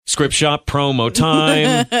Script Shop promo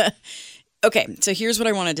time. Okay, so here's what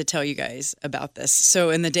I wanted to tell you guys about this. So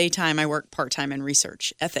in the daytime, I work part-time in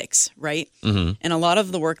research ethics, right? Mm-hmm. And a lot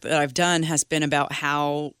of the work that I've done has been about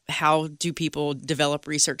how do people develop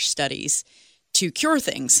research studies to cure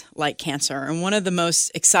things like cancer. And one of the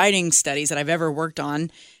most exciting studies that I've ever worked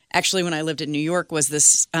on, actually when I lived in New York, was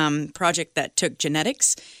this project that took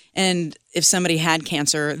genetics. And if somebody had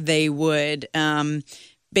cancer, they would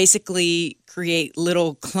basically create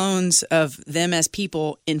little clones of them as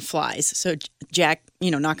people in flies. So Jack,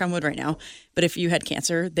 knock on wood right now, but if you had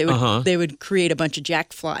cancer, they would create a bunch of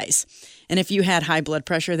Jack flies. And if you had high blood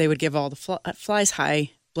pressure, they would give all the flies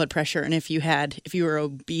high blood pressure. And if you were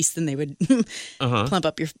obese, then they would plump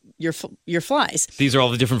up your flies. These are all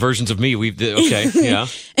the different versions of me. Yeah.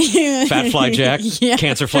 Fat fly Jack,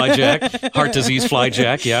 cancer fly Jack, heart disease fly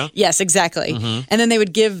Jack, yeah. Yes, exactly. Mm-hmm. And then they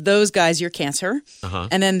would give those guys your cancer,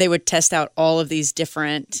 and then they would test out all of these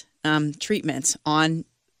different treatments on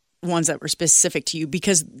ones that were specific to you,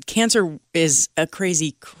 because cancer is a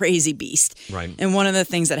crazy, crazy beast. Right. And one of the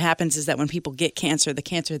things that happens is that when people get cancer, the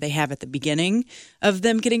cancer they have at the beginning of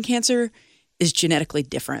them getting cancer is genetically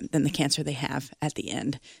different than the cancer they have at the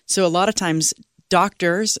end. So a lot of times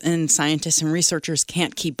doctors and scientists and researchers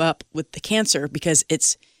can't keep up with the cancer because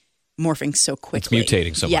it's morphing so quickly. It's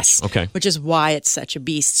mutating so much. Yes. Okay. Which is why it's such a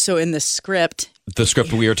beast. So in the script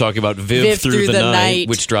we are talking about, Viv Through the Night,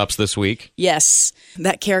 which drops this week. Yes.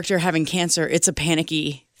 That character having cancer, it's a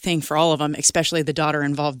panicky thing for all of them, especially the daughter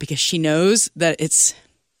involved, because she knows that it's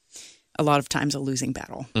a lot of times a losing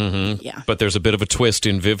battle. Mm-hmm. Yeah. But there's a bit of a twist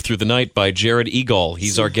in Viv Through the Night by Jared Egol.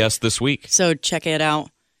 He's our guest this week. So check it out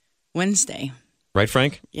Wednesday. Right,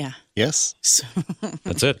 Frank? Yeah. Yes.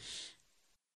 That's it.